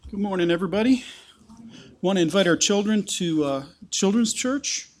Good morning, everybody. Want to invite our children to Children's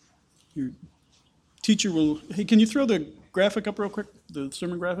Church. Your teacher will... Hey, can you throw the graphic up real quick, the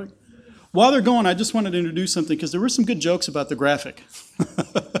sermon graphic? While they're going, I just wanted to introduce something because there were some good jokes about the graphic.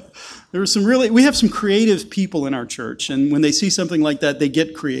 There were some really... We have some creative people in our church, and when they see something like that, they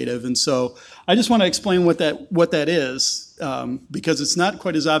get creative. And so I just want to explain what that is, because it's not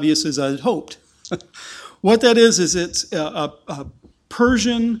quite as obvious as I had hoped. What that is it's a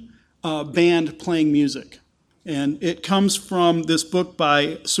Persian band playing music. And it comes from this book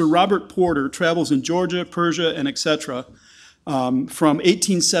by Sir Robert Porter, Travels in Georgia, Persia, and etc., from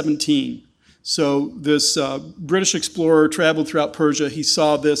 1817. So this British explorer traveled throughout Persia. He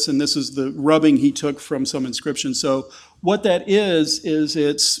saw this, and this is the rubbing he took from some inscription. So what that is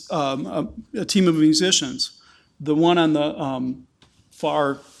it's a team of musicians. The one on the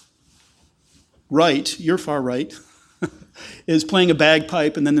far right, your far right, is playing a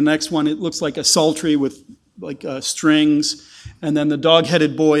bagpipe, and then the next one, it looks like a psaltery with strings, and then the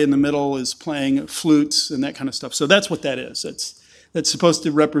dog-headed boy in the middle is playing flutes and that kind of stuff. So that's what that is. It's supposed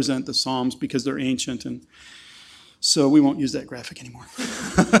to represent the Psalms because they're ancient, and so we won't use that graphic anymore.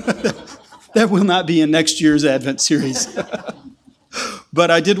 That will not be in next year's Advent series. But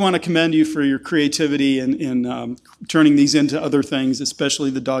I did want to commend you for your creativity in turning these into other things,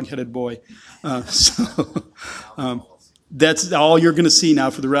 especially the dog-headed boy. That's all you're going to see now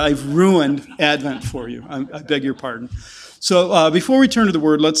for the rest. I've ruined Advent for you. I beg your pardon. So before we turn to the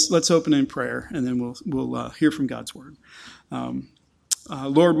Word, let's open in prayer, and then we'll hear from God's Word.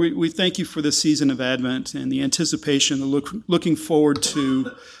 Lord, we thank you for this season of Advent and the anticipation, looking forward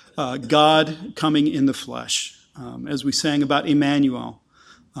to God coming in the flesh. As we sang about Emmanuel,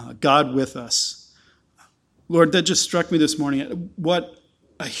 God with us. Lord, that just struck me this morning. What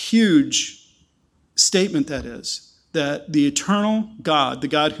a huge statement that is. That the eternal God, the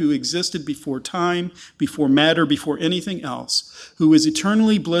God who existed before time, before matter, before anything else, who is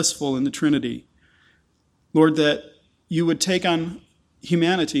eternally blissful in the Trinity, Lord, that you would take on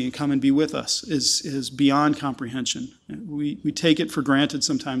humanity and come and be with us is beyond comprehension. We take it for granted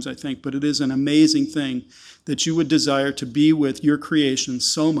sometimes, I think, but it is an amazing thing that you would desire to be with your creation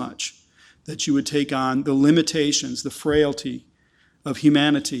so much that you would take on the limitations, the frailty of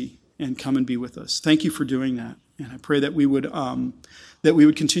humanity and come and be with us. Thank you for doing that. And I pray that we would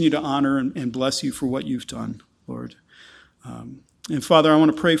continue to honor and bless you for what you've done, Lord. And Father, I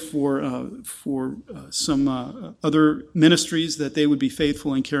want to pray for some other ministries, that they would be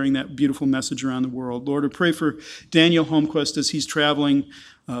faithful in carrying that beautiful message around the world. Lord, I pray for Daniel Holmquist as he's traveling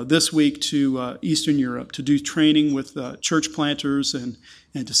this week to Eastern Europe to do training with church planters and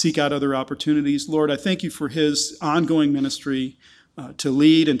to seek out other opportunities. Lord, I thank you for his ongoing ministry to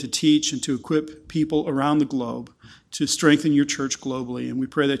lead and to teach and to equip people around the globe to strengthen your church globally. And we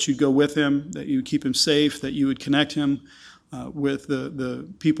pray that you'd go with him, that you would keep him safe, that you would connect him with the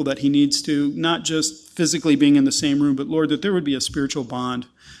people that he needs to, not just physically being in the same room, but Lord, that there would be a spiritual bond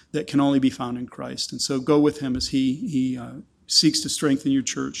that can only be found in Christ. And so go with him as he seeks to strengthen your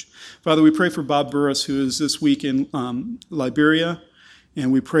church. Father, we pray for Bob Burris, who is this week in Liberia.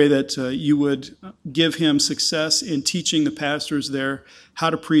 And we pray that you would give him success in teaching the pastors there how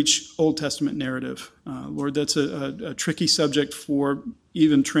to preach Old Testament narrative. Lord, that's a tricky subject for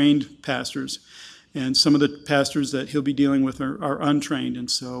even trained pastors. And some of the pastors that he'll be dealing with are untrained.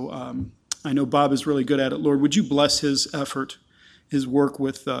 And so I know Bob is really good at it. Lord, would you bless his effort, his work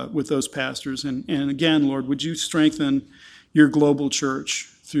with those pastors? And again, Lord, would you strengthen your global church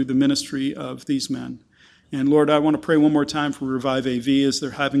through the ministry of these men? And Lord, I want to pray one more time for Revive AV as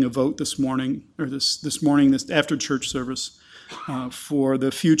they're having a vote this morning, or this morning, this after church service, for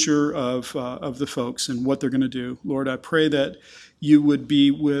the future of the folks and what they're going to do. Lord, I pray that you would be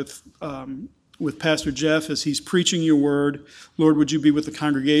with Pastor Jeff as he's preaching your word. Lord, would you be with the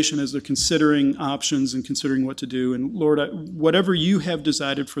congregation as they're considering options and considering what to do? And Lord, whatever you have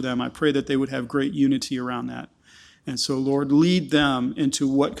decided for them, I pray that they would have great unity around that. And so, Lord, lead them into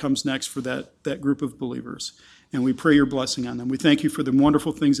what comes next for that group of believers. And we pray your blessing on them. We thank you for the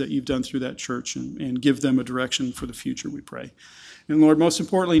wonderful things that you've done through that church and give them a direction for the future, we pray. And Lord, most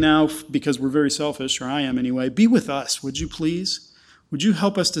importantly now, because we're very selfish, or I am anyway, be with us, would you please? Would you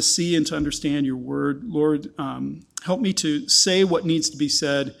help us to see and to understand your word? Lord, help me to say what needs to be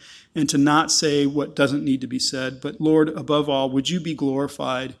said and to not say what doesn't need to be said. But Lord, above all, would you be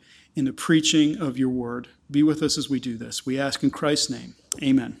glorified in the preaching of your word? Be with us as we do this. We ask in Christ's name.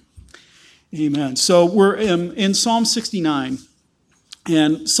 Amen. Amen. So we're in Psalm 69.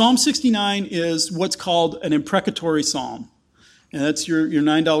 And Psalm 69 is what's called an imprecatory psalm. And that's your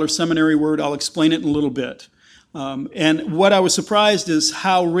 $9 seminary word. I'll explain it in a little bit. And what I was surprised is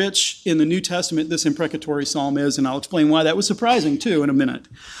how rich in the New Testament this imprecatory psalm is, and I'll explain why that was surprising too in a minute.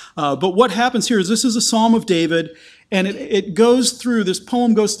 But what happens here is this is a psalm of David, and this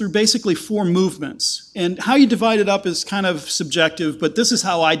poem goes through basically 4 movements. And how you divide it up is kind of subjective, but this is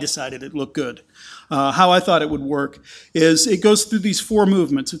how I decided it looked good. How I thought it would work is it goes through these 4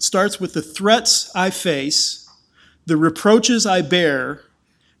 movements. It starts with the threats I face, the reproaches I bear,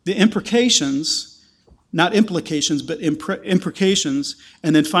 the imprecations, not implications, but imprecations,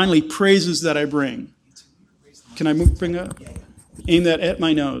 and then finally praises that I bring. Can I aim that at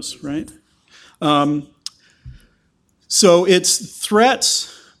my nose, right? So it's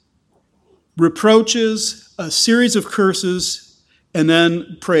threats, reproaches, a series of curses, and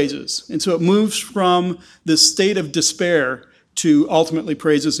then praises. And so it moves from this state of despair to ultimately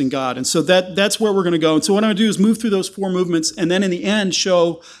praises in God. And so that's where we're going to go. And so what I'm going to do is move through those 4 movements, and then in the end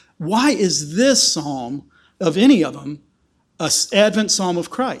show why is this psalm, of any of them, an Advent psalm of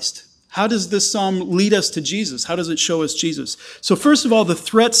Christ? How does this psalm lead us to Jesus? How does it show us Jesus? So first of all, the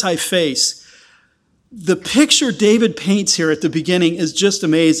threats I face. The picture David paints here at the beginning is just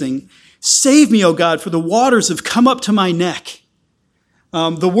amazing. Save me, O God, for the waters have come up to my neck.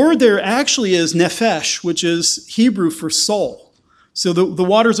 The word there actually is nephesh, which is Hebrew for soul. So the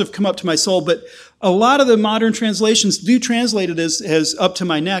waters have come up to my soul, but a lot of the modern translations do translate it as up to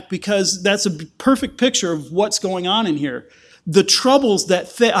my neck because that's a perfect picture of what's going on in here. The troubles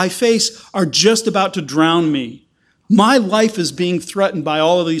that I face are just about to drown me. My life is being threatened by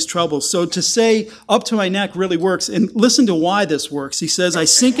all of these troubles. So to say up to my neck really works. And listen to why this works. He says, I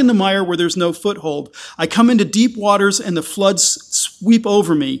sink in the mire where there's no foothold. I come into deep waters and the floods sweep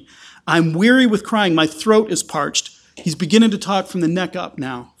over me. I'm weary with crying. My throat is parched. He's beginning to talk from the neck up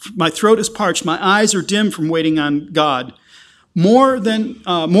now. My throat is parched. My eyes are dim from waiting on God. More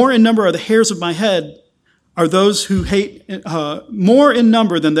in number are the hairs of my head are those who hate, more in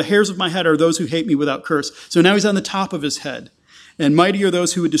number than the hairs of my head are those who hate me without curse. So now he's on the top of his head. And mighty are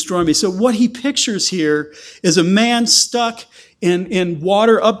those who would destroy me. So what he pictures here is a man stuck in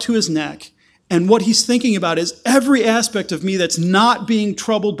water up to his neck. And what he's thinking about is every aspect of me that's not being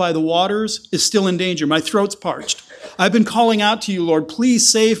troubled by the waters is still in danger. My throat's parched. I've been calling out to you, Lord, please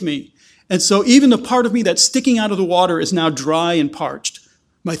save me. And so even the part of me that's sticking out of the water is now dry and parched.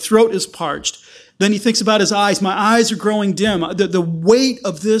 My throat is parched. Then he thinks about his eyes. My eyes are growing dim. The weight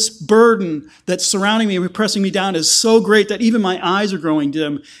of this burden that's surrounding me and pressing me down is so great that even my eyes are growing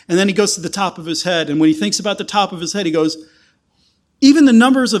dim. And then he goes to the top of his head. And when he thinks about the top of his head, he goes, even the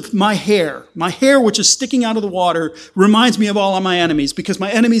numbers of my hair which is sticking out of the water, reminds me of all of my enemies because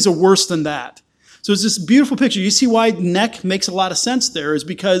my enemies are worse than that. So it's this beautiful picture. You see why neck makes a lot of sense there is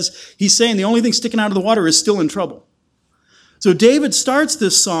because he's saying the only thing sticking out of the water is still in trouble. So David starts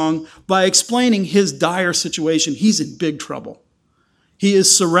this song by explaining his dire situation. He's in big trouble. He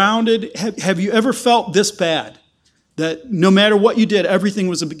is surrounded. Have you ever felt this bad? That no matter what you did, everything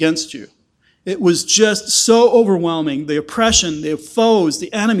was against you. It was just so overwhelming. The oppression, the foes,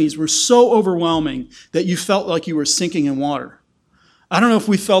 the enemies were so overwhelming that you felt like you were sinking in water. I don't know if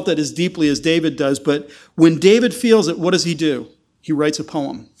we felt that as deeply as David does, but when David feels it, what does he do? He writes a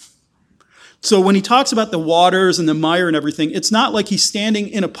poem. So when he talks about the waters and the mire and everything, it's not like he's standing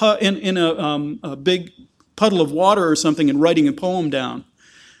in a big puddle of water or something and writing a poem down.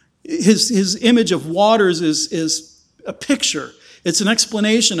 His image of waters is a picture. It's an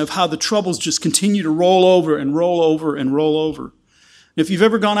explanation of how the troubles just continue to roll over and roll over and roll over. If you've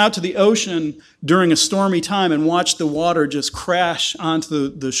ever gone out to the ocean during a stormy time and watched the water just crash onto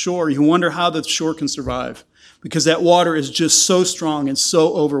the shore, you wonder how the shore can survive because that water is just so strong and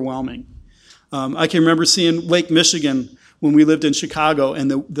so overwhelming. I can remember seeing Lake Michigan when we lived in Chicago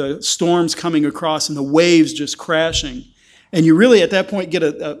and the storms coming across and the waves just crashing. And you really, at that point, get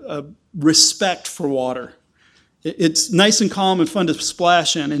a respect for water. It's nice and calm and fun to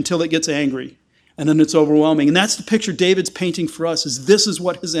splash in until it gets angry. And then it's overwhelming. And that's the picture David's painting for us, is this is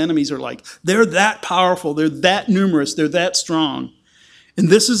what his enemies are like. They're that powerful. They're that numerous. They're that strong. And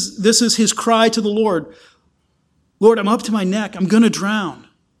this is his cry to the Lord. Lord, I'm up to my neck. I'm going to drown.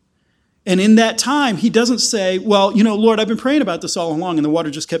 And in that time, he doesn't say, well, Lord, I've been praying about this all along, and the water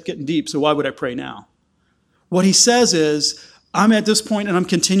just kept getting deep, so why would I pray now? What he says is, I'm at this point, and I'm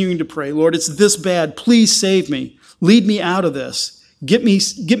continuing to pray. Lord, it's this bad. Please save me. Lead me out of this. Get me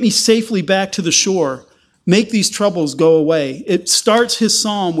safely back to the shore. Make these troubles go away. It starts his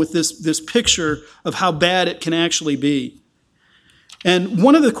psalm with this picture of how bad it can actually be. And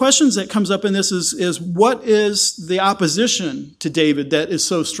one of the questions that comes up in this is what is the opposition to David that is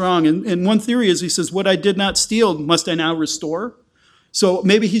so strong? And one theory is he says, what I did not steal, must I now restore? So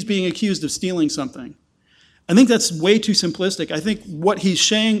maybe he's being accused of stealing something. I think that's way too simplistic. I think what he's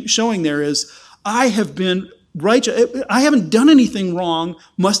showing there is, I have been righteous. I haven't done anything wrong.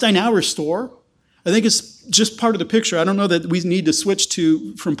 Must I now restore? I think it's just part of the picture. I don't know that we need to switch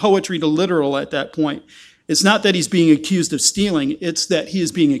from poetry to literal at that point. It's not that he's being accused of stealing. It's that he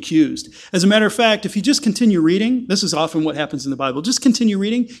is being accused. As a matter of fact, if you just continue reading, this is often what happens in the Bible. Just continue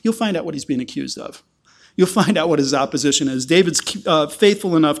reading, you'll find out what he's being accused of. You'll find out what his opposition is. David's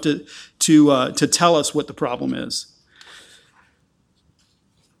faithful enough to tell us what the problem is.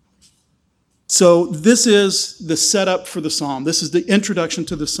 So this is the setup for the psalm. This is the introduction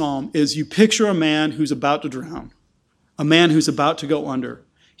to the psalm, is you picture a man who's about to drown, a man who's about to go under.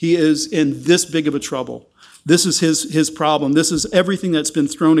 He is in this big of a trouble. This is his problem. This is everything that's been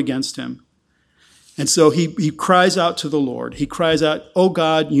thrown against him. And so he cries out to the Lord. He cries out, "Oh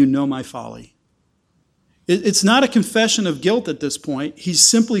God, you know my folly." It's not a confession of guilt at this point. He's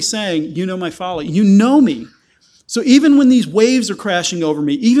simply saying, "You know my folly. You know me." So even when these waves are crashing over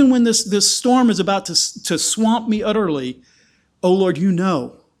me, even when this storm is about to swamp me utterly, oh Lord, you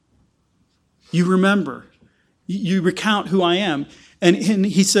know. You remember. You recount who I am. And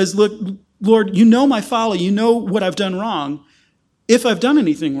he says, "Look, Lord, you know my folly. You know what I've done wrong. If I've done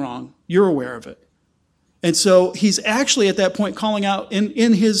anything wrong, you're aware of it." And so he's actually at that point calling out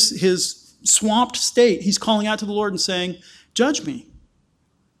in his swamped state. He's calling out to the Lord and saying, "Judge me.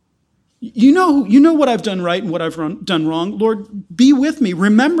 You know what I've done right and what I've done wrong. Lord, be with me.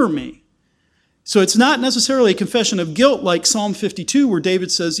 Remember me." So it's not necessarily a confession of guilt like Psalm 52, where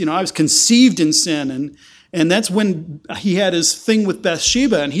David says, I was conceived in sin. And that's when he had his thing with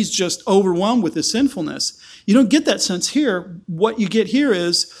Bathsheba, and he's just overwhelmed with his sinfulness. You don't get that sense here. What you get here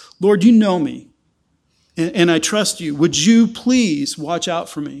is, "Lord, you know me, and I trust you. Would you please watch out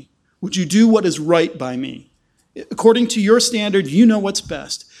for me? Would you do what is right by me? According to your standard, you know what's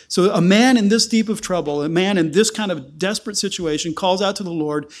best." So a man in this deep of trouble, a man in this kind of desperate situation, calls out to the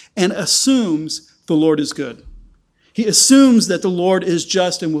Lord and assumes the Lord is good. He assumes that the Lord is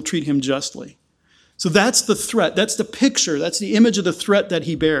just and will treat him justly. So that's the threat. That's the picture. That's the image of the threat that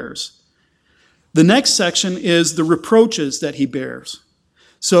he bears. The next section is the reproaches that he bears.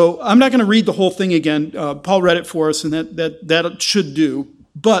 So I'm not going to read the whole thing again. Paul read it for us, and that should do.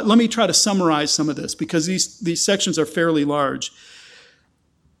 But let me try to summarize some of this, because these sections are fairly large.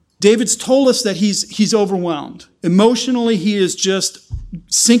 David's told us that he's overwhelmed. Emotionally, he is just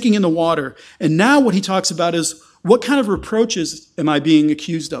sinking in the water. And now what he talks about is, what kind of reproaches am I being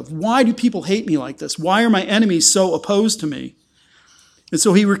accused of? Why do people hate me like this? Why are my enemies so opposed to me? And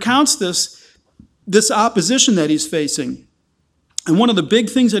so he recounts this opposition that he's facing. And one of the big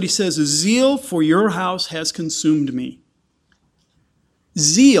things that he says is, "Zeal for your house has consumed me."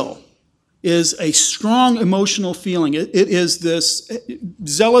 Zeal is a strong emotional feeling. It is this,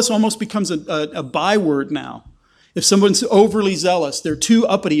 zealous almost becomes a byword now. If someone's overly zealous, they're too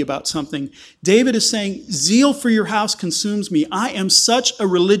uppity about something. David is saying, "Zeal for your house consumes me. I am such a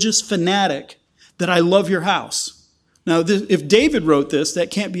religious fanatic that I love your house." Now, if David wrote this,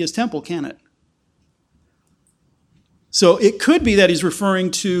 that can't be his temple, can it? So it could be that he's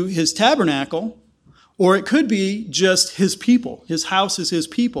referring to his tabernacle, or it could be just his people. His house is his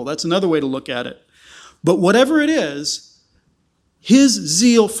people. That's another way to look at it. But whatever it is, his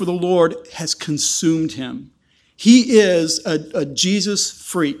zeal for the Lord has consumed him. He is a Jesus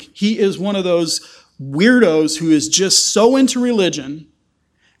freak. He is one of those weirdos who is just so into religion.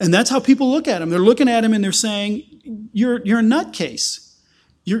 And that's how people look at him. They're looking at him and they're saying, you're a nutcase.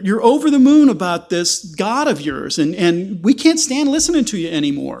 You're over the moon about this God of yours, and we can't stand listening to you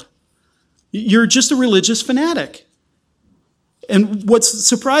anymore. You're just a religious fanatic. And what's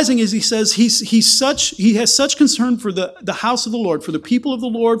surprising is he says he has such concern for the house of the Lord, for the people of the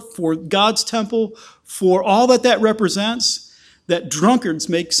Lord, for God's temple, for all that represents, that drunkards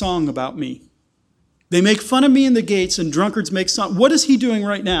make song about me. They make fun of me in the gates, and drunkards make song. What is he doing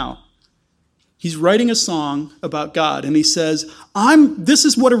right now? He's writing a song about God, and he says, this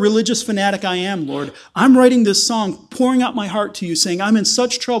is what a religious fanatic I am, Lord. I'm writing this song, pouring out my heart to you, saying, I'm in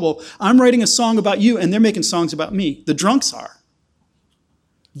such trouble. I'm writing a song about you, and they're making songs about me. The drunks are.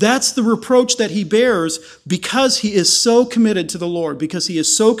 That's the reproach that he bears because he is so committed to the Lord, because he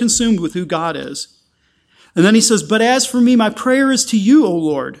is so consumed with who God is. And then he says, but as for me, my prayer is to you, O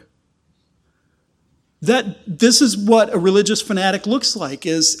Lord. This is what a religious fanatic looks like,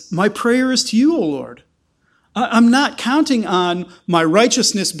 is my prayer is to you, O Lord. I'm not counting on my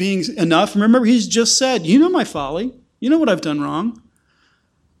righteousness being enough. Remember, he's just said, you know my folly. You know what I've done wrong.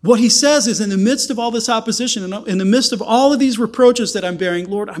 What he says is, in the midst of all this opposition, in the midst of all of these reproaches that I'm bearing,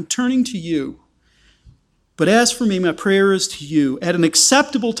 Lord, I'm turning to you. But as for me, my prayer is to you at an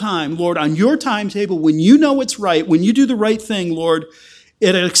acceptable time, Lord, on your timetable, when you know what's right, when you do the right thing, Lord,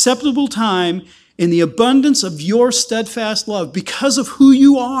 at an acceptable time, in the abundance of your steadfast love, because of who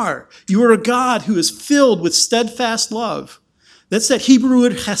you are. You are a God who is filled with steadfast love. That's that Hebrew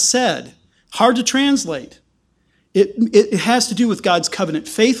word chesed, hard to translate. It has to do with God's covenant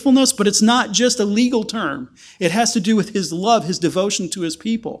faithfulness, but it's not just a legal term. It has to do with his love, his devotion to his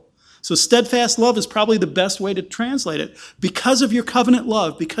people. So steadfast love is probably the best way to translate it. Because of your covenant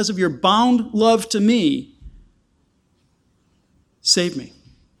love, because of your bound love to me, save me.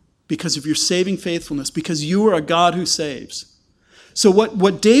 Because of your saving faithfulness, because you are a God who saves. So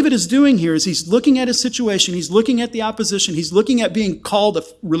what David is doing here is he's looking at his situation, he's looking at the opposition, he's looking at being called a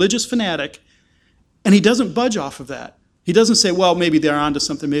religious fanatic, and he doesn't budge off of that. He doesn't say, well, maybe they're onto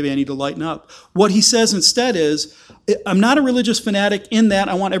something, maybe I need to lighten up. What he says instead is, I'm not a religious fanatic in that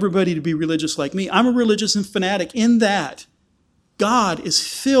I want everybody to be religious like me. I'm a religious fanatic in that God is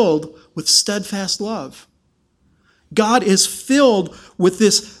filled with steadfast love. God is filled with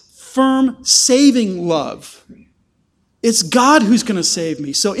this firm, saving love. It's God who's going to save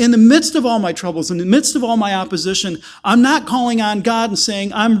me. So in the midst of all my troubles, in the midst of all my opposition, I'm not calling on God and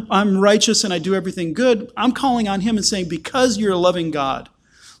saying, I'm righteous and I do everything good. I'm calling on him and saying, because you're a loving God,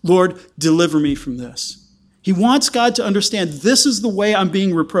 Lord, deliver me from this. He wants God to understand this is the way I'm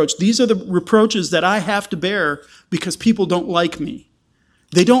being reproached. These are the reproaches that I have to bear because people don't like me.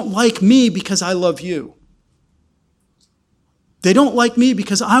 They don't like me because I love you. They don't like me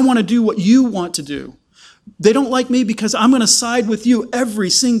because I want to do what you want to do. They don't like me because I'm going to side with you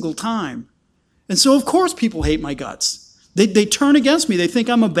every single time. And so, of course, people hate my guts. They turn against me. They think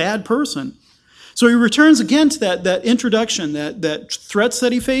I'm a bad person. So he returns again to that introduction, that threats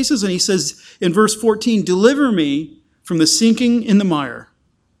that he faces, and he says in verse 14, deliver me from the sinking in the mire.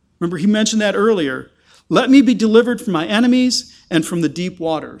 Remember, he mentioned that earlier. Let me be delivered from my enemies and from the deep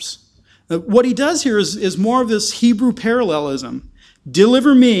waters. What he does here is more of this Hebrew parallelism.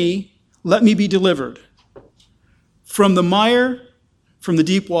 Deliver me, let me be delivered. From the mire, from the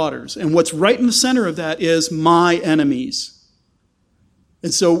deep waters. And what's right in the center of that is my enemies.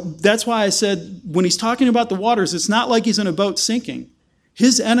 And so that's why I said when he's talking about the waters, it's not like he's in a boat sinking.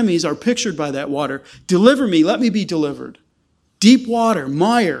 His enemies are pictured by that water. Deliver me, let me be delivered. Deep water,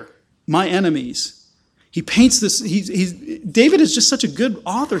 mire, my enemies. He paints this, David is just such a good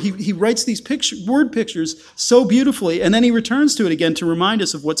author. He writes these word pictures so beautifully, and then he returns to it again to remind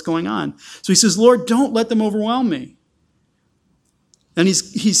us of what's going on. So he says, Lord, don't let them overwhelm me. And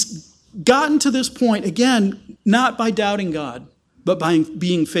he's gotten to this point, again, not by doubting God, but by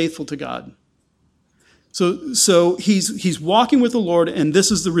being faithful to God. So he's walking with the Lord, and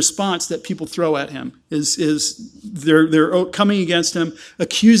this is the response that people throw at him, is they're coming against him,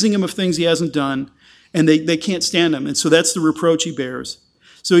 accusing him of things he hasn't done, and they can't stand him. And so that's the reproach he bears.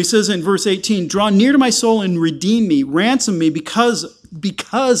 So he says in verse 18, draw near to my soul and redeem me, ransom me because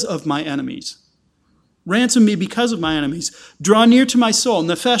of my enemies. Ransom me because of my enemies. Draw near to my soul,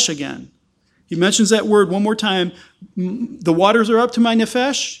 nephesh again. He mentions that word one more time. The waters are up to my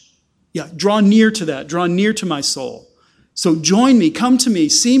nephesh. Yeah, draw near to that. Draw near to my soul. So join me, come to me,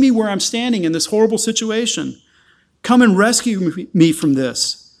 see me where I'm standing in this horrible situation. Come and rescue me from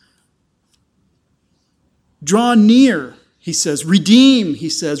this. Draw near, he says. Redeem, he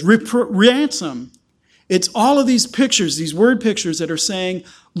says. Ransom. It's all of these pictures, these word pictures that are saying,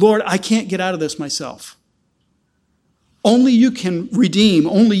 Lord, I can't get out of this myself. Only you can redeem.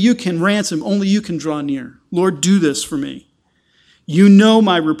 Only you can ransom. Only you can draw near. Lord, do this for me. You know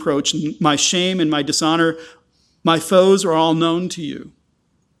my reproach, my shame, and my dishonor. My foes are all known to you.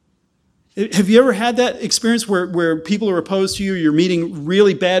 Have you ever had that experience where people are opposed to you, you're meeting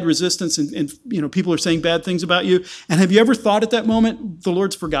really bad resistance, and people are saying bad things about you? And have you ever thought at that moment, the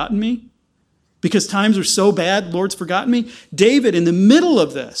Lord's forgotten me? Because times are so bad, Lord's forgotten me? David, in the middle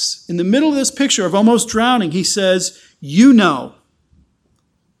of this picture of almost drowning, he says, you know.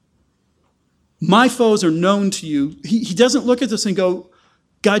 My foes are known to you. He doesn't look at this and go,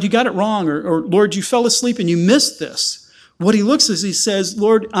 God, you got it wrong, or Lord, you fell asleep and you missed this. What he looks is he says,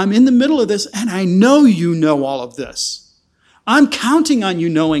 Lord, I'm in the middle of this and I know you know all of this. I'm counting on you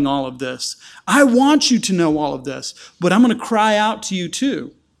knowing all of this. I want you to know all of this, but I'm going to cry out to you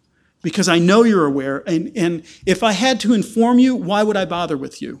too, because I know you're aware. And if I had to inform you, why would I bother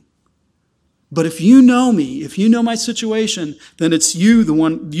with you? But if you know me, if you know my situation, then it's you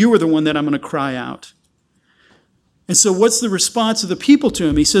are the one that I'm going to cry out. And so what's the response of the people to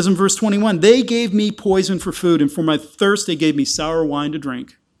him? He says in verse 21, they gave me poison for food, and for my thirst they gave me sour wine to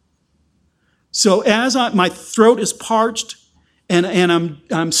drink. So as my throat is parched and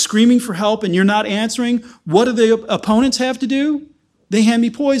I'm screaming for help and you're not answering, what do the opponents have to do? They hand me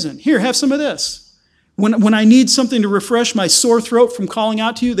poison. Here, have some of this. When I need something to refresh my sore throat from calling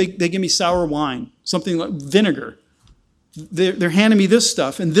out to you, they give me sour wine, something like vinegar. They're handing me this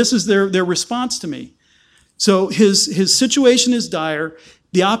stuff, and this is their response to me. So his situation is dire.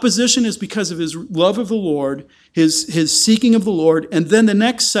 The opposition is because of his love of the Lord, his seeking of the Lord. And then the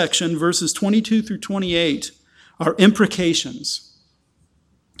next section, verses 22 through 28, are imprecations.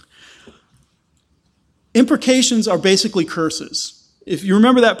 Imprecations are basically curses. If you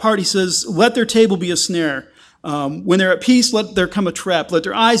remember that part, he says, let their table be a snare. When they're at peace, let there come a trap. Let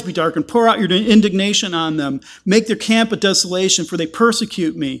their eyes be darkened. Pour out your indignation on them. Make their camp a desolation, for they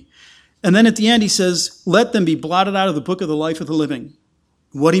persecute me. And then at the end, he says, let them be blotted out of the book of the life of the living.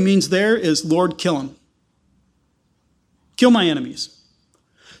 What he means there is, Lord, kill them. Kill my enemies.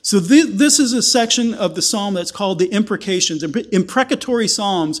 So this is a section of the psalm that's called the imprecations. Imprecatory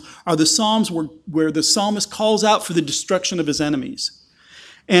psalms are the psalms where the psalmist calls out for the destruction of his enemies.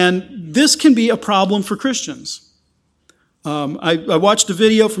 And this can be a problem for Christians. I watched a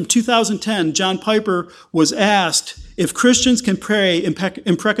video from 2010. John Piper was asked if Christians can pray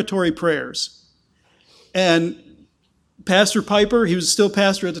imprecatory prayers. And Pastor Piper, he was still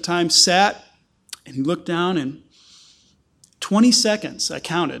pastor at the time, sat and he looked down and 20 seconds, I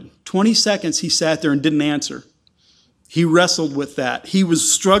counted, 20 seconds he sat there and didn't answer. He wrestled with that. He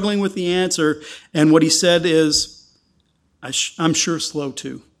was struggling with the answer, and what he said is, I'm sure slow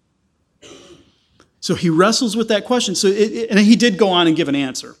too. So he wrestles with that question. And he did go on and give an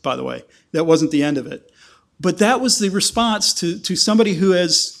answer, by the way. That wasn't the end of it. But that was the response to somebody who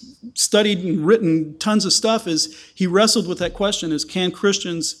has studied and written tons of stuff, is he wrestled with that question, is can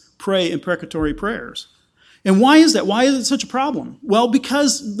Christians pray imprecatory prayers? And why is that? Why is it such a problem? Well,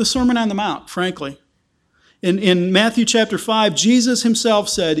 because the Sermon on the Mount, frankly. In Matthew chapter 5, Jesus himself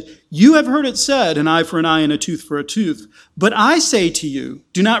said, you have heard it said, an eye for an eye and a tooth for a tooth. But I say to you,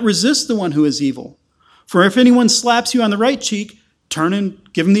 do not resist the one who is evil. For if anyone slaps you on the right cheek, turn and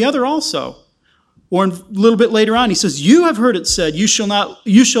give him the other also. Or a little bit later on, he says, you have heard it said, you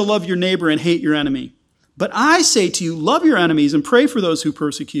shall love your neighbor and hate your enemy. But I say to you, love your enemies and pray for those who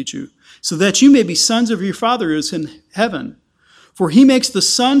persecute you, so that you may be sons of your Father who is in heaven. For he makes the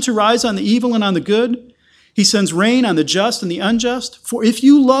sun to rise on the evil and on the good. He sends rain on the just and the unjust. For if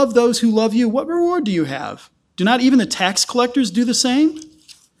you love those who love you, what reward do you have? Do not even the tax collectors do the same?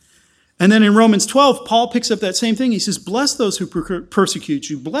 And then in Romans 12, Paul picks up that same thing. He says, bless those who persecute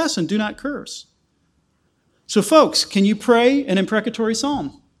you. Bless and do not curse. So folks, can you pray an imprecatory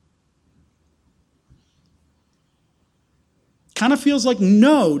psalm? Kind of feels like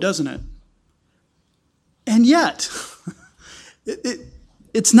no, doesn't it? And yet,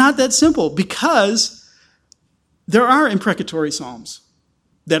 it's not that simple, because there are imprecatory psalms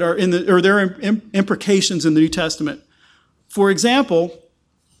that are there are imprecations in the New Testament. For example,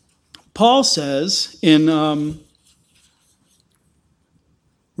 Paul says in,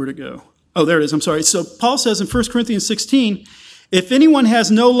 where'd it go? Oh, there it is. I'm sorry. So Paul says in 1 Corinthians 16, if anyone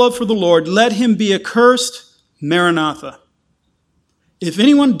has no love for the Lord, let him be accursed, Maranatha. If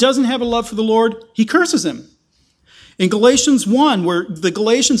anyone doesn't have a love for the Lord, he curses him. In Galatians 1, where the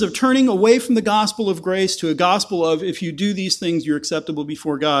Galatians are turning away from the gospel of grace to a gospel of, if you do these things, you're acceptable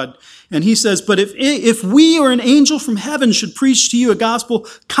before God. And he says, but if we or an angel from heaven should preach to you a gospel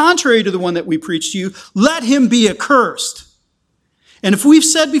contrary to the one that we preach to you, let him be accursed. And if we've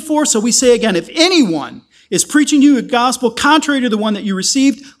said before, so we say again, if anyone is preaching to you a gospel contrary to the one that you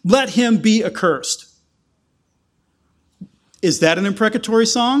received, let him be accursed. Is that an imprecatory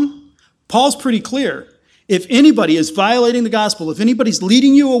song? Paul's pretty clear. If anybody is violating the gospel, if anybody's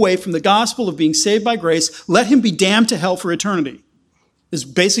leading you away from the gospel of being saved by grace, let him be damned to hell for eternity, is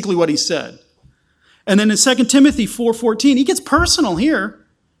basically what he said. And then in 2 Timothy 4:14, he gets personal here.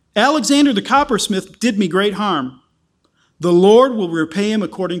 Alexander the coppersmith did me great harm. The Lord will repay him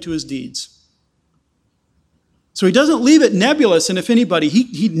according to his deeds. So he doesn't leave it nebulous, and if anybody,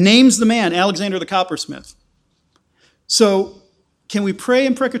 he names the man, Alexander the coppersmith. So, can we pray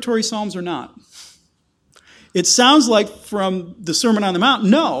imprecatory psalms or not? It sounds like from the Sermon on the Mount,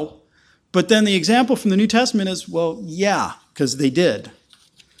 no. But then the example from the New Testament is, well, yeah, because they did.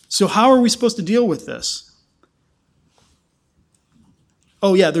 So how are we supposed to deal with this?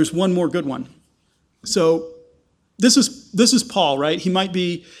 Oh, yeah, there's one more good one. So this is Paul, right? He might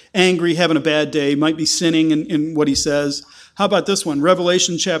be angry, having a bad day, might be sinning in what he says. How about this one?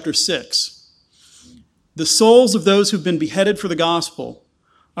 Revelation chapter 6. The souls of those who've been beheaded for the gospel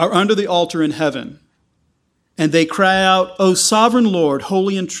are under the altar in heaven. And they cry out, O sovereign Lord,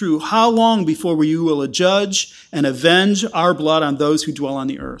 holy and true, how long before you will judge and avenge our blood on those who dwell on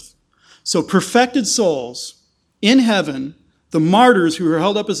the earth? So perfected souls in heaven, the martyrs who are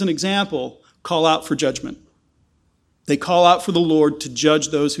held up as an example, call out for judgment. They call out for the Lord to judge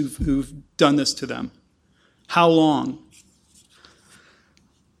those who've done this to them. How long?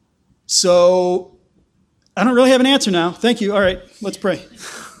 So I don't really have an answer now. Thank you. All right, let's pray.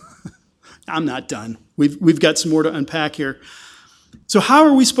 I'm not done. We've got some more to unpack here. So how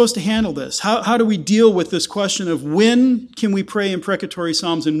are we supposed to handle this? How do we deal with this question of when can we pray imprecatory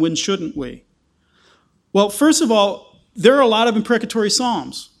psalms and when shouldn't we? Well, first of all, there are a lot of imprecatory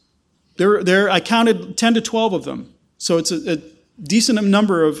psalms. I counted 10 to 12 of them. So it's a decent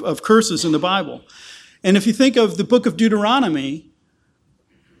number of curses in the Bible. And if you think of the book of Deuteronomy,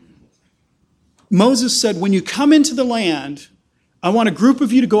 Moses said, when you come into the land, I want a group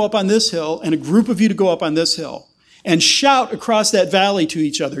of you to go up on this hill and a group of you to go up on this hill and shout across that valley to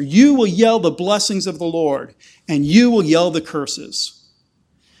each other. You will yell the blessings of the Lord and you will yell the curses.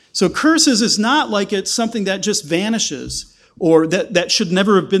 So curses is not like it's something that just vanishes or that should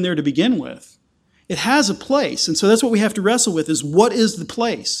never have been there to begin with. It has a place. And so that's what we have to wrestle with is what is the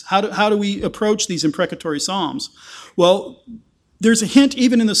place? How do we approach these imprecatory psalms? Well, there's a hint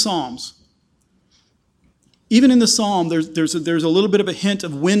even in the Psalms. Even in the psalm, there's a little bit of a hint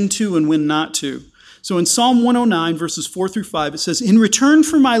of when to and when not to. So in Psalm 109, verses 4 through 5, it says, in return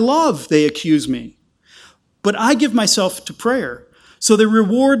for my love, they accuse me, but I give myself to prayer. So they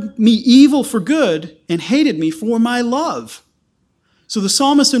reward me evil for good and hated me for my love. So the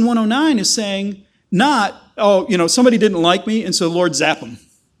psalmist in 109 is saying, not, somebody didn't like me, and so Lord, zap them.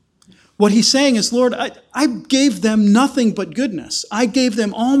 What he's saying is, Lord, I gave them nothing but goodness. I gave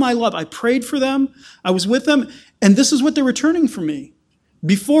them all my love. I prayed for them. I was with them. And this is what they're returning from me.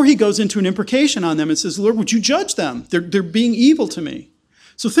 Before he goes into an imprecation on them and says, Lord, would you judge them? They're being evil to me.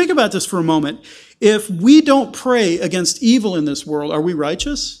 So think about this for a moment. If we don't pray against evil in this world, are we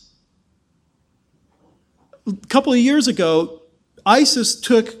righteous? A couple of years ago, ISIS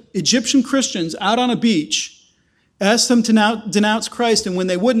took Egyptian Christians out on a beach, asked them to denounce Christ, and when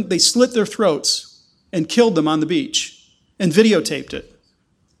they wouldn't, they slit their throats and killed them on the beach and videotaped it.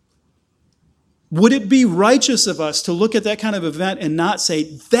 Would it be righteous of us to look at that kind of event and not say,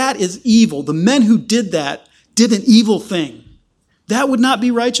 that is evil? The men who did that did an evil thing. That would not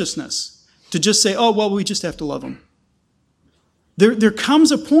be righteousness, to just say, oh, well, we just have to love them. There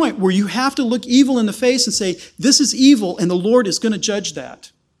comes a point where you have to look evil in the face and say, this is evil, and the Lord is going to judge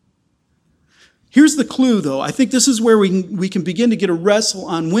that. Here's the clue, though. I think this is where we can begin to get a wrestle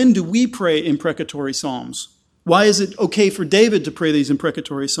on when do we pray imprecatory psalms. Why is it okay for David to pray these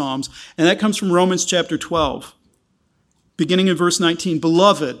imprecatory psalms? And that comes from Romans chapter 12, beginning in verse 19.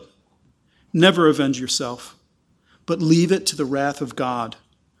 Beloved, never avenge yourself, but leave it to the wrath of God.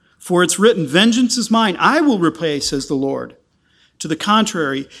 For it's written, vengeance is mine, I will repay, says the Lord. To the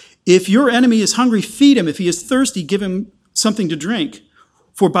contrary, if your enemy is hungry, feed him. If he is thirsty, give him something to drink.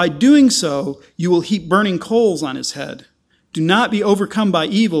 For by doing so, you will heap burning coals on his head. Do not be overcome by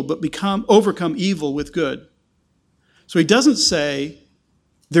evil, but overcome evil with good. So he doesn't say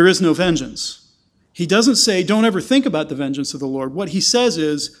there is no vengeance. He doesn't say don't ever think about the vengeance of the Lord. What he says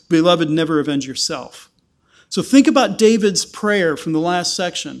is, beloved, never avenge yourself. So think about David's prayer from the last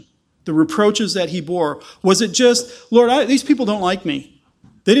section, the reproaches that he bore. Was it just, Lord, these people don't like me.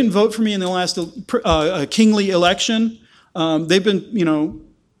 They didn't vote for me in the last kingly election. They've been,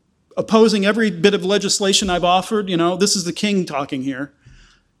 opposing every bit of legislation I've offered. This is the king talking here.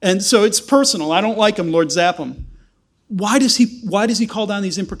 And so it's personal. I don't like them, Lord, zap them. Why does he call down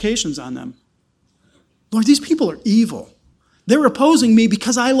these imprecations on them? Lord, these people are evil. They're opposing me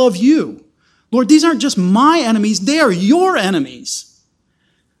because I love you. Lord, these aren't just my enemies. They are your enemies.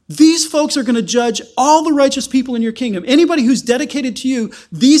 These folks are going to judge all the righteous people in your kingdom. Anybody who's dedicated to you,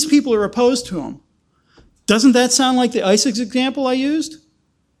 these people are opposed to them. Doesn't that sound like the ISIS example I used?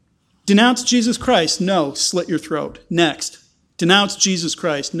 Denounce Jesus Christ. No, slit your throat. Next. Denounce Jesus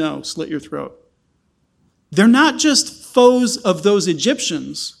Christ. No, slit your throat. They're not just foes of those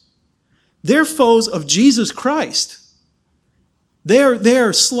Egyptians. They're foes of Jesus Christ.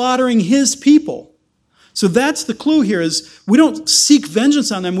 They're slaughtering his people. So that's the clue here is we don't seek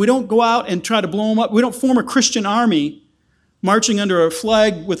vengeance on them. We don't go out and try to blow them up. We don't form a Christian army marching under a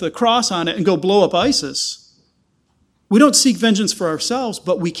flag with a cross on it and go blow up ISIS. We don't seek vengeance for ourselves,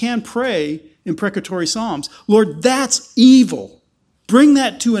 but we can pray imprecatory psalms. Lord, that's evil. Bring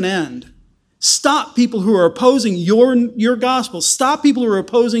that to an end. Stop people who are opposing your gospel. Stop people who are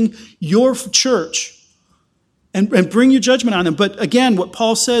opposing your church and bring your judgment on them. But again, what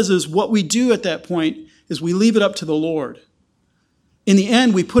Paul says is what we do at that point is we leave it up to the Lord. In the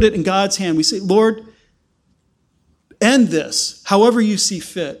end, we put it in God's hand. We say, Lord, end this however you see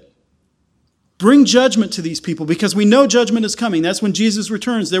fit. Bring judgment to these people because we know judgment is coming. That's when Jesus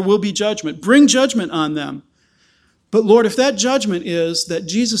returns. There will be judgment. Bring judgment on them. But Lord, if that judgment is that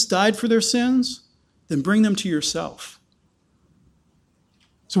Jesus died for their sins, then bring them to yourself.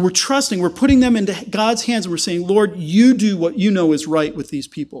 So we're trusting, we're putting them into God's hands, and we're saying, Lord, you do what you know is right with these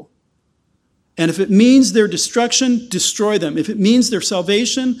people. And if it means their destruction, destroy them. If it means their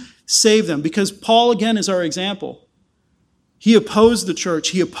salvation, save them. Because Paul, again, is our example. He opposed the church.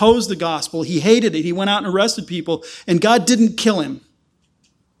 He opposed the gospel. He hated it. He went out and arrested people, and God didn't kill him.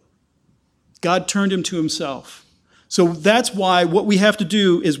 God turned him to himself. So that's why what we have to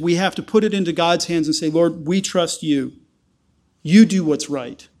do is we have to put it into God's hands and say, Lord, we trust you. You do what's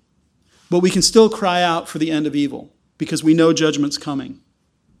right. But we can still cry out for the end of evil because we know judgment's coming.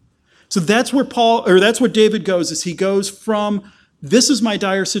 So that's where that's where David goes, is he goes from, this is my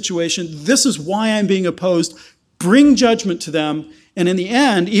dire situation, this is why I'm being opposed, bring judgment to them, and in the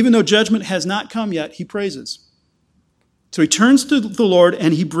end, even though judgment has not come yet, he praises. So he turns to the Lord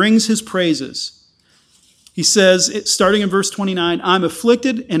and he brings his praises. He says, starting in verse 29, I'm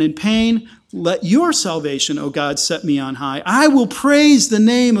afflicted and in pain. Let your salvation, O God, set me on high. I will praise the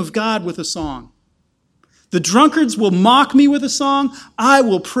name of God with a song. The drunkards will mock me with a song. I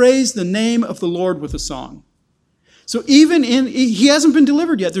will praise the name of the Lord with a song. So he hasn't been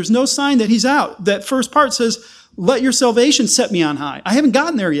delivered yet. There's no sign that he's out. That first part says, let your salvation set me on high. I haven't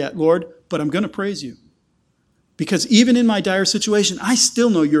gotten there yet, Lord, but I'm going to praise you. Because even in my dire situation, I still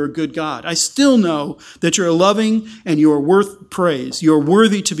know you're a good God. I still know that you're loving and you're worth praise. You're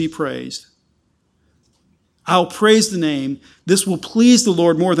worthy to be praised. I'll praise the name. This will please the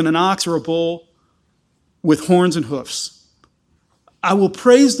Lord more than an ox or a bull with horns and hoofs. I will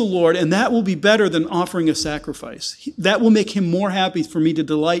praise the Lord, and that will be better than offering a sacrifice. That will make him more happy for me to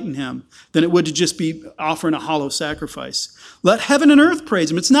delight in him than it would to just be offering a hollow sacrifice. Let heaven and earth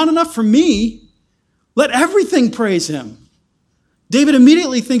praise him. It's not enough for me. Let everything praise him. David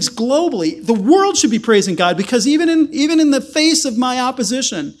immediately thinks globally, the world should be praising God because even in the face of my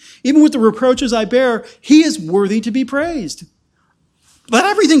opposition, even with the reproaches I bear, he is worthy to be praised. Let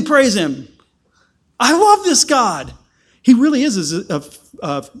everything praise him. I love this God. He really is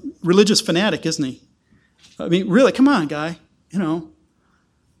a religious fanatic, isn't he? I mean, really, come on, guy.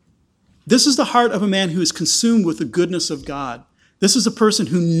 This is the heart of a man who is consumed with the goodness of God. This is a person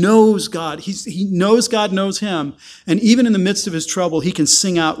who knows God. He knows God knows him. And even in the midst of his trouble, he can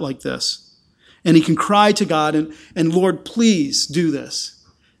sing out like this. And he can cry to God and Lord, please do this.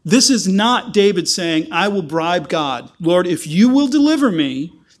 This is not David saying, I will bribe God. Lord, if you will deliver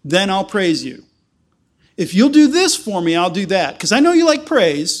me, then I'll praise you. If you'll do this for me, I'll do that. Because I know you like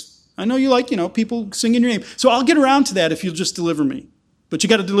praise. I know you like, people singing your name. So I'll get around to that if you'll just deliver me. But you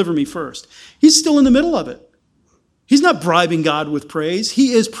got to deliver me first. He's still in the middle of it. He's not bribing God with praise.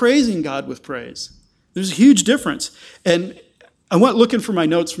 He is praising God with praise. There's a huge difference. And I went looking for my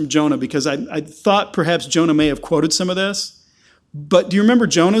notes from Jonah because I thought perhaps Jonah may have quoted some of this. But do you remember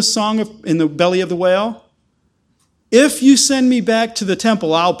Jonah's song in the belly of the whale? If you send me back to the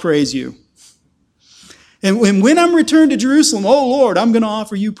temple, I'll praise you. And when I'm returned to Jerusalem, oh Lord, I'm going to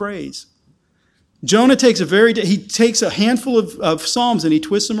offer you praise. Jonah takes a handful of psalms and he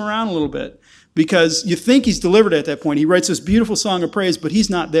twists them around a little bit. Because you think he's delivered at that point. He writes this beautiful song of praise, but he's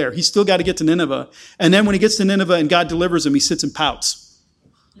not there. He's still got to get to Nineveh. And then when he gets to Nineveh and God delivers him, he sits and pouts.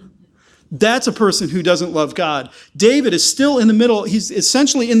 That's a person who doesn't love God. David is still in the middle. He's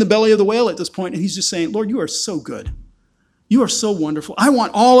essentially in the belly of the whale at this point, and he's just saying, Lord, you are so good. You are so wonderful. I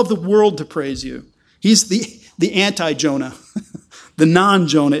want all of the world to praise you. He's the anti-Jonah, the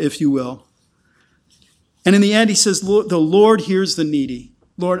non-Jonah, if you will. And in the end, he says, the Lord hears the needy.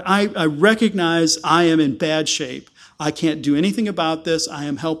 Lord, I recognize I am in bad shape. I can't do anything about this. I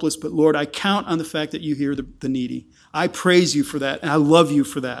am helpless. But Lord, I count on the fact that you hear the needy. I praise you for that, and I love you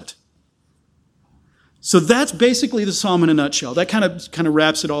for that. So that's basically the psalm in a nutshell. That kind of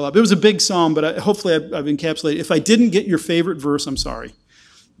wraps it all up. It was a big psalm, but hopefully I've encapsulated. If I didn't get your favorite verse, I'm sorry.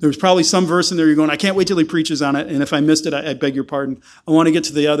 There's probably some verse in there you're going, I can't wait till he preaches on it. And if I missed it, I beg your pardon. I want to get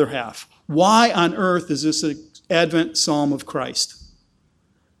to the other half. Why on earth is this an Advent psalm of Christ?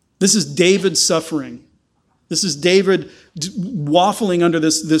 This is David suffering. This is David waffling under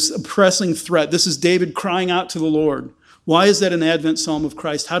this oppressing threat. This is David crying out to the Lord. Why is that an Advent psalm of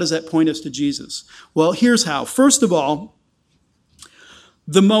Christ? How does that point us to Jesus? Well, here's how. First of all,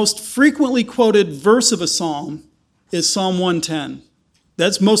 the most frequently quoted verse of a psalm is Psalm 110.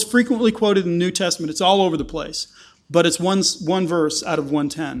 That's most frequently quoted in the New Testament. It's all over the place. But it's one verse out of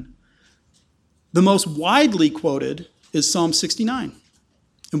 110. The most widely quoted is Psalm 69.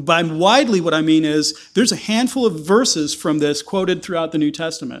 And by widely, what I mean is there's a handful of verses from this quoted throughout the New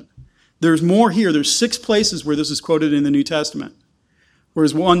Testament. There's more here. There's 6 places where this is quoted in the New Testament.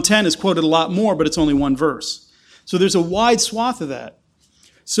 Whereas 110 is quoted a lot more, but it's only one verse. So there's a wide swath of that.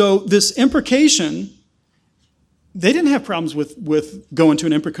 So this imprecation, they didn't have problems with going to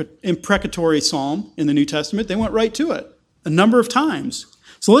an imprecatory psalm in the New Testament. They went right to it a number of times.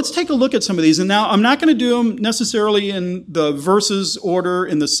 So let's take a look at some of these. And now I'm not going to do them necessarily in the verses order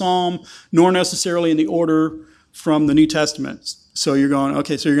in the psalm, nor necessarily in the order from the New Testament. So you're going,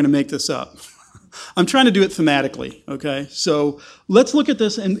 okay, so you're going to make this up. I'm trying to do it thematically, okay? So let's look at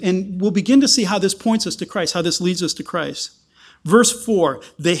this and we'll begin to see how this points us to Christ, how this leads us to Christ. Verse 4,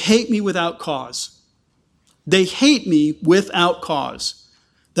 they hate me without cause. They hate me without cause.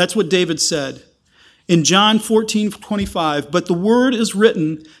 That's what David said. In John 14:25, but the word is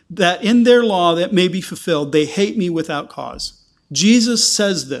written that in their law that may be fulfilled, they hate me without cause. Jesus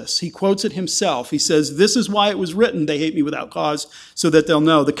says this. He quotes it himself. He says, this is why it was written, they hate me without cause, so that they'll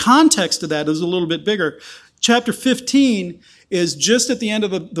know. The context of that is a little bit bigger. Chapter 15 is just at the end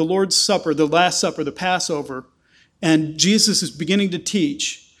of the Lord's Supper, the Last Supper, the Passover, and Jesus is beginning to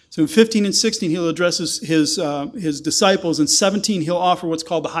teach. So in 15 and 16, he'll address his disciples. In 17, he'll offer what's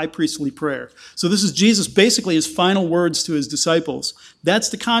called the high priestly prayer. So this is Jesus, basically his final words to his disciples. That's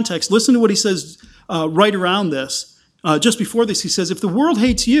the context. Listen to what he says right around this. Just before this, he says, if the world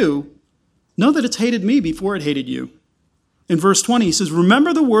hates you, know that it's hated me before it hated you. In verse 20, he says,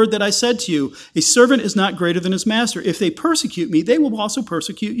 remember the word that I said to you, a servant is not greater than his master. If they persecute me, they will also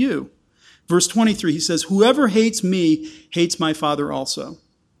persecute you. Verse 23, he says, whoever hates me hates my Father also.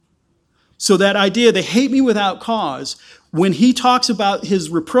 So that idea, they hate me without cause, when he talks about his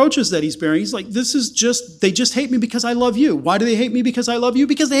reproaches that he's bearing, he's like, they just hate me because I love you. Why do they hate me because I love you?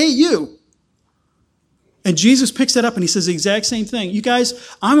 Because they hate you. And Jesus picks that up and he says the exact same thing. You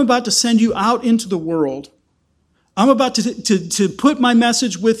guys, I'm about to send you out into the world. I'm about to put my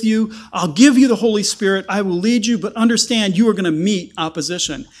message with you. I'll give you the Holy Spirit. I will lead you, but understand you are going to meet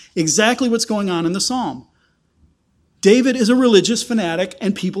opposition. Exactly what's going on in the psalm. David is a religious fanatic,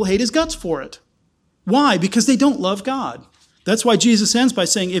 and people hate his guts for it. Why? Because they don't love God. That's why Jesus ends by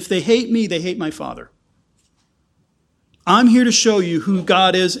saying, if they hate me, they hate my Father. I'm here to show you who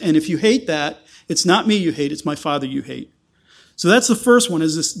God is, and if you hate that, it's not me you hate, it's my Father you hate. So that's the first one,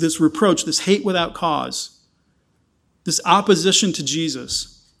 is this reproach, this hate without cause, this opposition to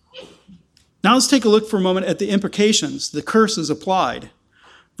Jesus. Now let's take a look for a moment at the imprecations, the curses applied.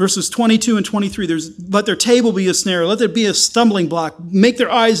 Verses 22 and 23, let their table be a snare, let there be a stumbling block, make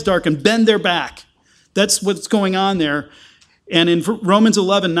their eyes darken, bend their back. That's what's going on there. And in Romans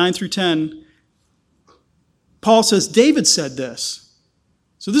 11, 9 through 10, Paul says, David said this.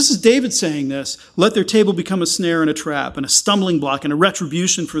 So this is David saying this. Let their table become a snare and a trap and a stumbling block and a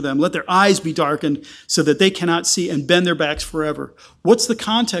retribution for them. Let their eyes be darkened so that they cannot see and bend their backs forever. What's the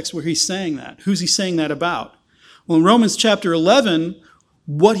context where he's saying that? Who's he saying that about? Well, in Romans chapter 11,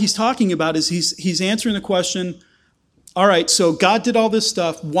 what he's talking about is he's answering the question, all right, so God did all this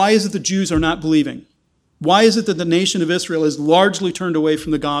stuff. Why is it the Jews are not believing? Why is it that the nation of Israel is largely turned away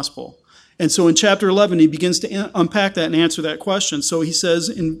from the gospel? And so in chapter 11, he begins to unpack that and answer that question. So he says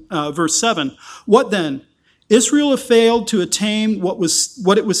in verse 7, what then? Israel have failed to attain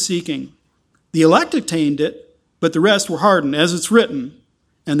what it was seeking. The elect attained it, but the rest were hardened, as it's written.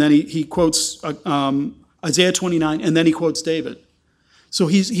 And then he quotes Isaiah 29, and then he quotes David. So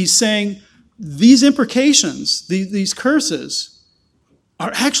he's saying these imprecations, these curses,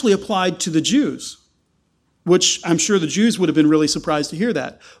 are actually applied to the Jews, which I'm sure the Jews would have been really surprised to hear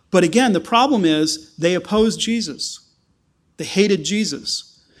that. But again, the problem is they opposed Jesus. They hated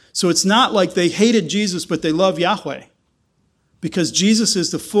Jesus. So it's not like they hated Jesus, but they love Yahweh, because Jesus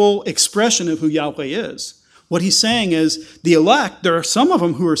is the full expression of who Yahweh is. What he's saying is the elect, there are some of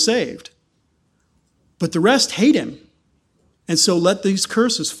them who are saved, but the rest hate him. And so let these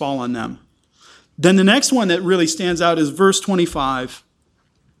curses fall on them. Then the next one that really stands out is verse 25.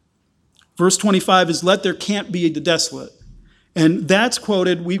 Verse 25 is, let their camp be desolate. And that's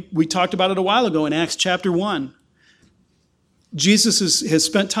quoted, we talked about it a while ago in Acts chapter 1. Jesus has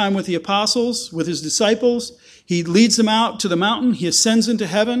spent time with the apostles, with his disciples. He leads them out to the mountain. He ascends into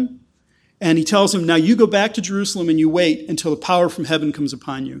heaven. And he tells them, now you go back to Jerusalem and you wait until the power from heaven comes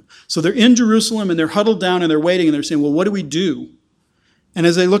upon you. So they're in Jerusalem and they're huddled down and they're waiting and they're saying, well, what do we do? And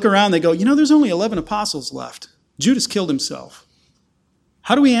as they look around, they go, there's only 11 apostles left. Judas killed himself.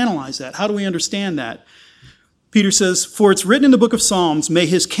 How do we analyze that? How do we understand that? Peter says, for it's written in the book of Psalms, may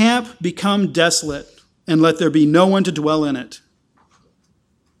his camp become desolate and let there be no one to dwell in it.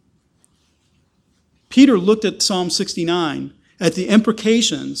 Peter looked at Psalm 69, at the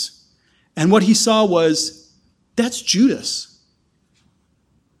imprecations, and what he saw was, that's Judas.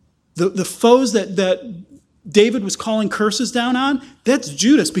 The foes that David was calling curses down on, that's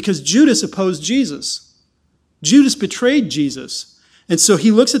Judas, because Judas opposed Jesus. Judas betrayed Jesus. And so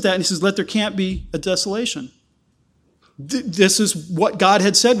he looks at that and he says, let their camp be a desolation. This is what God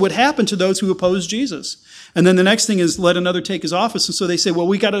had said would happen to those who opposed Jesus. And then the next thing is, let another take his office. And so they say, well,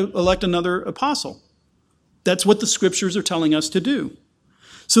 we got to elect another apostle. That's what the scriptures are telling us to do.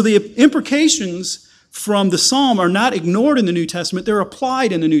 So the imprecations from the psalm are not ignored in the New Testament. They're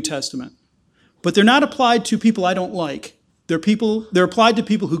applied in the New Testament. But they're not applied to people I don't like. They're applied to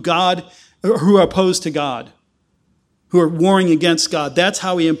people who are opposed to God, who are warring against God. That's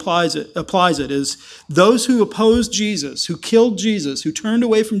how he applies it, is those who opposed Jesus, who killed Jesus, who turned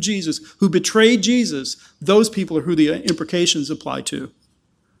away from Jesus, who betrayed Jesus, those people are who the imprecations apply to.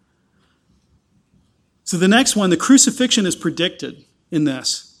 So the next one, the crucifixion is predicted in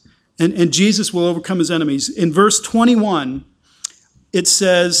this. And Jesus will overcome his enemies. In verse 21, it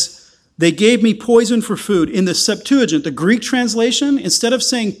says, they gave me poison for food. In the Septuagint, the Greek translation, instead of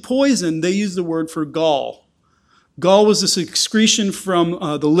saying poison, they use the word for gall. Gall was this excretion from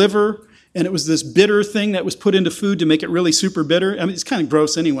the liver, and it was this bitter thing that was put into food to make it really super bitter. I mean, it's kind of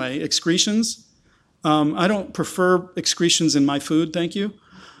gross anyway, excretions. I don't prefer excretions in my food, thank you.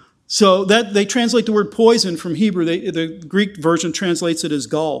 So that they translate the word poison from Hebrew. The Greek version translates it as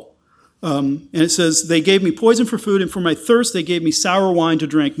gall. And it says, they gave me poison for food, and for my thirst they gave me sour wine to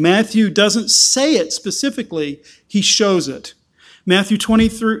drink. Matthew doesn't say it specifically, he shows it. Matthew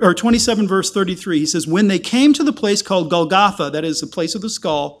 27, verse 33, he says, when they came to the place called Golgotha, that is the place of the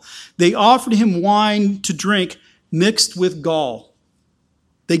skull, they offered him wine to drink mixed with gall.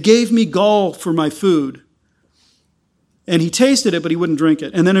 They gave me gall for my food. And he tasted it, but he wouldn't drink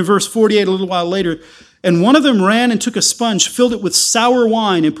it. And then in verse 48, a little while later, and one of them ran and took a sponge, filled it with sour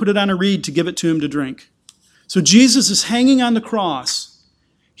wine, and put it on a reed to give it to him to drink. So Jesus is hanging on the cross.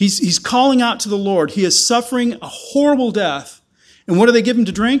 He's calling out to the Lord. He is suffering a horrible death. And what do they give him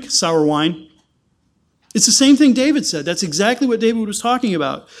to drink? Sour wine. It's the same thing David said. That's exactly what David was talking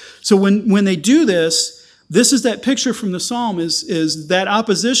about. So when they do this, this is that picture from the psalm, is that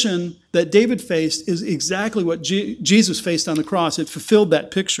opposition that David faced is exactly what Jesus faced on the cross. It fulfilled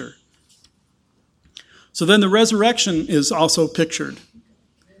that picture. So then the resurrection is also pictured.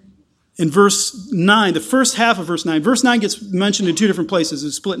 In verse 9, the first half of verse 9, verse 9 gets mentioned in two different places.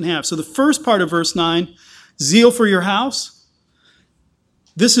 It's split in half. So the first part of verse 9, zeal for your house.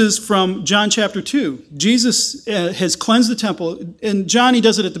 This is from John chapter 2. Jesus has cleansed the temple, and John, he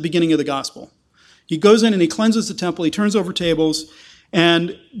does it at the beginning of the gospel. He goes in and he cleanses the temple, he turns over tables,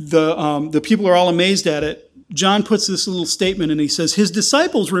 and the people are all amazed at it. John puts this little statement and he says, his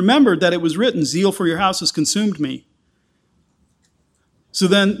disciples remembered that it was written, zeal for your house has consumed me. So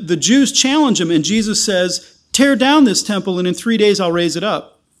then the Jews challenge him, and Jesus says, tear down this temple and in 3 days I'll raise it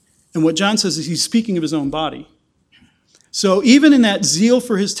up. And what John says is he's speaking of his own body. So even in that zeal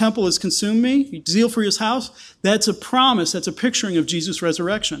for his temple has consumed me, zeal for his house, that's a promise, that's a picturing of Jesus'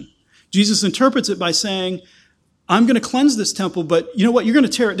 resurrection. Jesus interprets it by saying, I'm going to cleanse this temple, but you know what? You're going to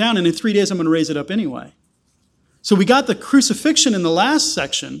tear it down, and in 3 days I'm going to raise it up anyway. So we got the crucifixion in the last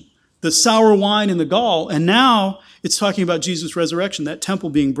section, the sour wine and the gall, and now it's talking about Jesus' resurrection, that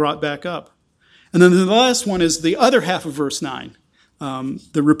temple being brought back up. And then the last one is the other half of verse 9,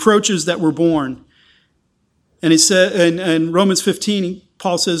 the reproaches that were borne. And it said in Romans 15,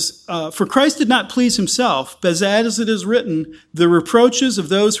 Paul says, for Christ did not please himself, but as it is written, the reproaches of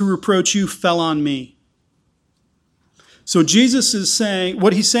those who reproach you fell on me. So Jesus is saying,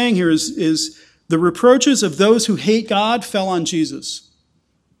 what he's saying here is the reproaches of those who hate God fell on Jesus.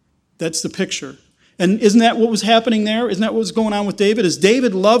 That's the picture. And isn't that what was happening there? Isn't that what was going on with David? Is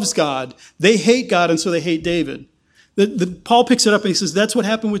David loves God. They hate God, and so they hate David. Paul picks it up and he says, that's what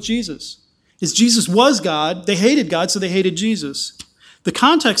happened with Jesus. Is Jesus was God. They hated God, so they hated Jesus. The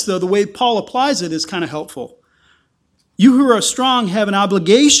context, though, the way Paul applies it is kind of helpful. You who are strong have an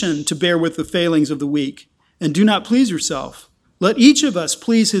obligation to bear with the failings of the weak, and do not please yourself. Let each of us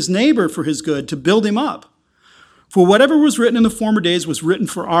please his neighbor for his good, to build him up. For whatever was written in the former days was written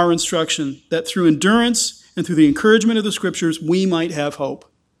for our instruction, that through endurance and through the encouragement of the scriptures we might have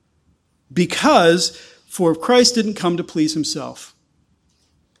hope. For Christ didn't come to please himself.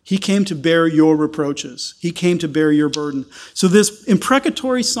 He came to bear your reproaches. He came to bear your burden. So this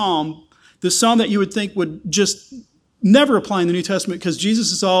imprecatory psalm, this psalm that you would think would just never apply in the New Testament because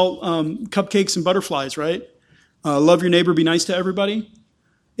Jesus is all cupcakes and butterflies, right? Love your neighbor, be nice to everybody.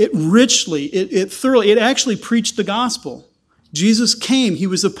 It richly, it thoroughly, it actually preached the gospel. Jesus came, he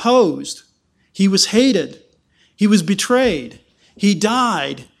was opposed. He was hated. He was betrayed. He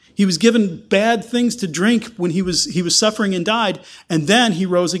died. He was given bad things to drink when he was suffering and died, and then he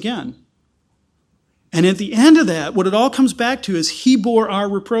rose again. And at the end of that, what it all comes back to is he bore our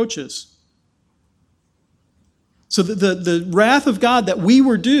reproaches. So the wrath of God that we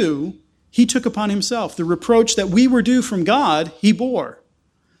were due, he took upon himself. The reproach that we were due from God, he bore.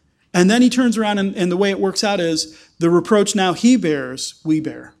 And then he turns around and the way it works out is the reproach now he bears, we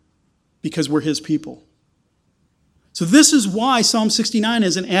bear, because we're his people. So this is why Psalm 69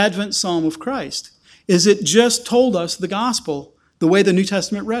 is an Advent psalm of Christ, is it just told us the gospel the way the New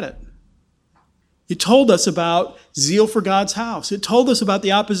Testament read it. It told us about zeal for God's house. It told us about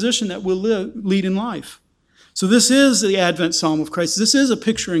the opposition that will lead in life. So this is the Advent psalm of Christ. This is a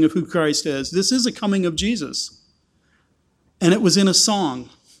picturing of who Christ is. This is a coming of Jesus. And it was in a song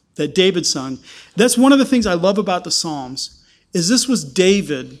that David sung. That's one of the things I love about the Psalms, is this was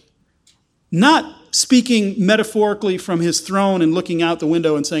David not speaking metaphorically from his throne and looking out the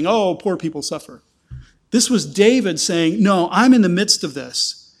window and saying, oh, poor people suffer. This was David saying, no, I'm in the midst of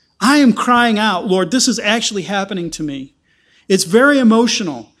this. I am crying out, Lord, this is actually happening to me. It's very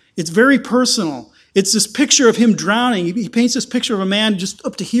emotional. It's very personal. It's this picture of him drowning. He paints this picture of a man just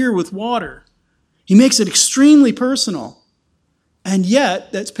up to here with water. He makes it extremely personal. And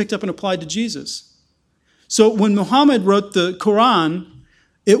yet, that's picked up and applied to Jesus. So when Muhammad wrote the Quran,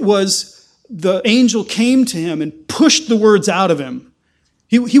 it was the angel came to him and pushed the words out of him.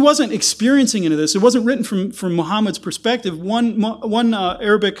 He wasn't experiencing any of this. It wasn't written from Muhammad's perspective. One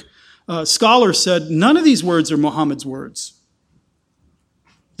Arabic scholar said, none of these words are Muhammad's words.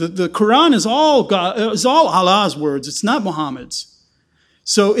 The Quran is all Allah's words. It's not Muhammad's.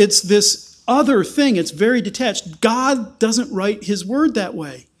 So it's this other thing. It's very detached. God doesn't write his word that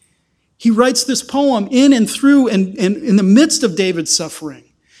way. He writes this poem in and through and in the midst of David's suffering.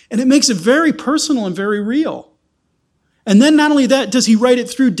 And it makes it very personal and very real. And then not only that, does he write it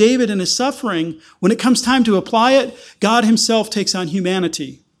through David and his suffering, when it comes time to apply it, God himself takes on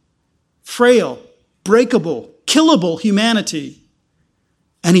humanity. Frail, breakable, killable humanity.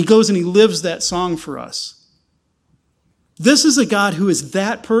 And he goes and he lives that song for us. This is a God who is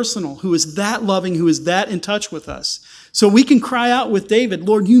that personal, who is that loving, who is that in touch with us. So we can cry out with David,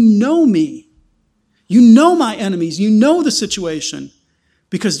 Lord, you know me. You know my enemies. You know the situation.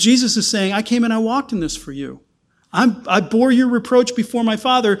 Because Jesus is saying, I came and I walked in this for you. I bore your reproach before my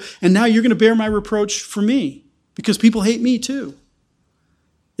Father, and now you're going to bear my reproach for me, because people hate me too.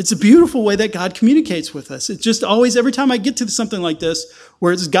 It's a beautiful way that God communicates with us. It's just always, every time I get to something like this,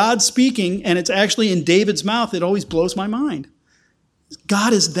 where it's God speaking and it's actually in David's mouth, it always blows my mind.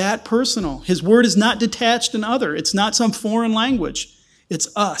 God is that personal. His word is not detached and other. It's not some foreign language. It's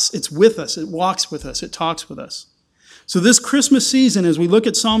us. It's with us. It walks with us. It talks with us. So this Christmas season, as we look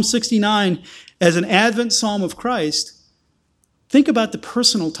at Psalm 69 as an Advent psalm of Christ, think about the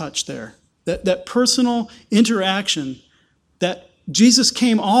personal touch there, that personal interaction, that Jesus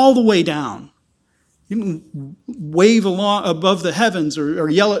came all the way down. He didn't wave along above the heavens or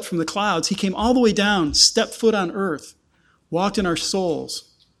yell it from the clouds. He came all the way down, stepped foot on earth, walked in our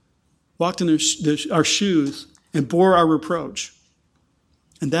souls, walked in our shoes, and bore our reproach.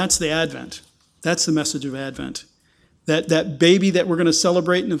 And that's the Advent. That's the message of Advent. That baby that we're going to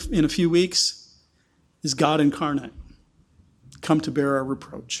celebrate in a few weeks is God incarnate, come to bear our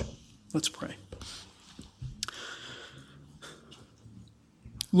reproach. Let's pray.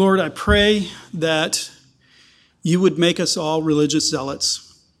 Lord, I pray that you would make us all religious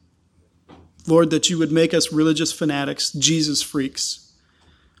zealots. Lord, that you would make us religious fanatics, Jesus freaks.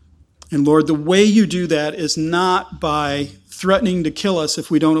 And Lord, the way you do that is not by threatening to kill us if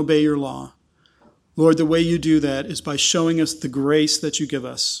we don't obey your law. Lord, the way you do that is by showing us the grace that you give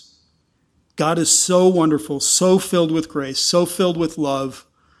us. God is so wonderful, so filled with grace, so filled with love.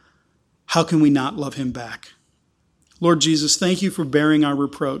 How can we not love him back? Lord Jesus, thank you for bearing our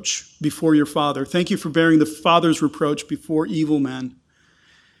reproach before your Father. Thank you for bearing the Father's reproach before evil men.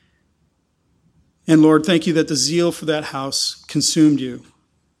 And Lord, thank you that the zeal for that house consumed you,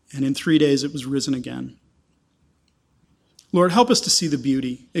 and in 3 days it was risen again. Lord, help us to see the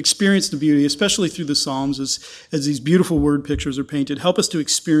beauty, experience the beauty, especially through the Psalms as these beautiful word pictures are painted. Help us to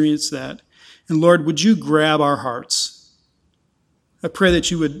experience that. And Lord, would you grab our hearts? I pray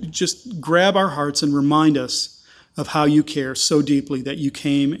that you would just grab our hearts and remind us of how you care so deeply, that you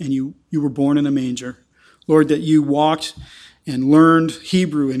came and you were born in a manger. Lord, that you walked and learned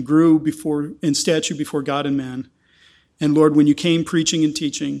Hebrew and grew in stature before God and man. And Lord, when you came preaching and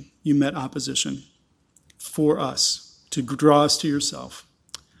teaching, you met opposition for us, to draw us to yourself.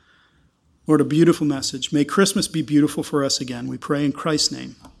 Lord, a beautiful message. May Christmas be beautiful for us again. We pray in Christ's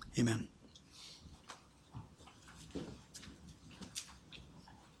name. Amen.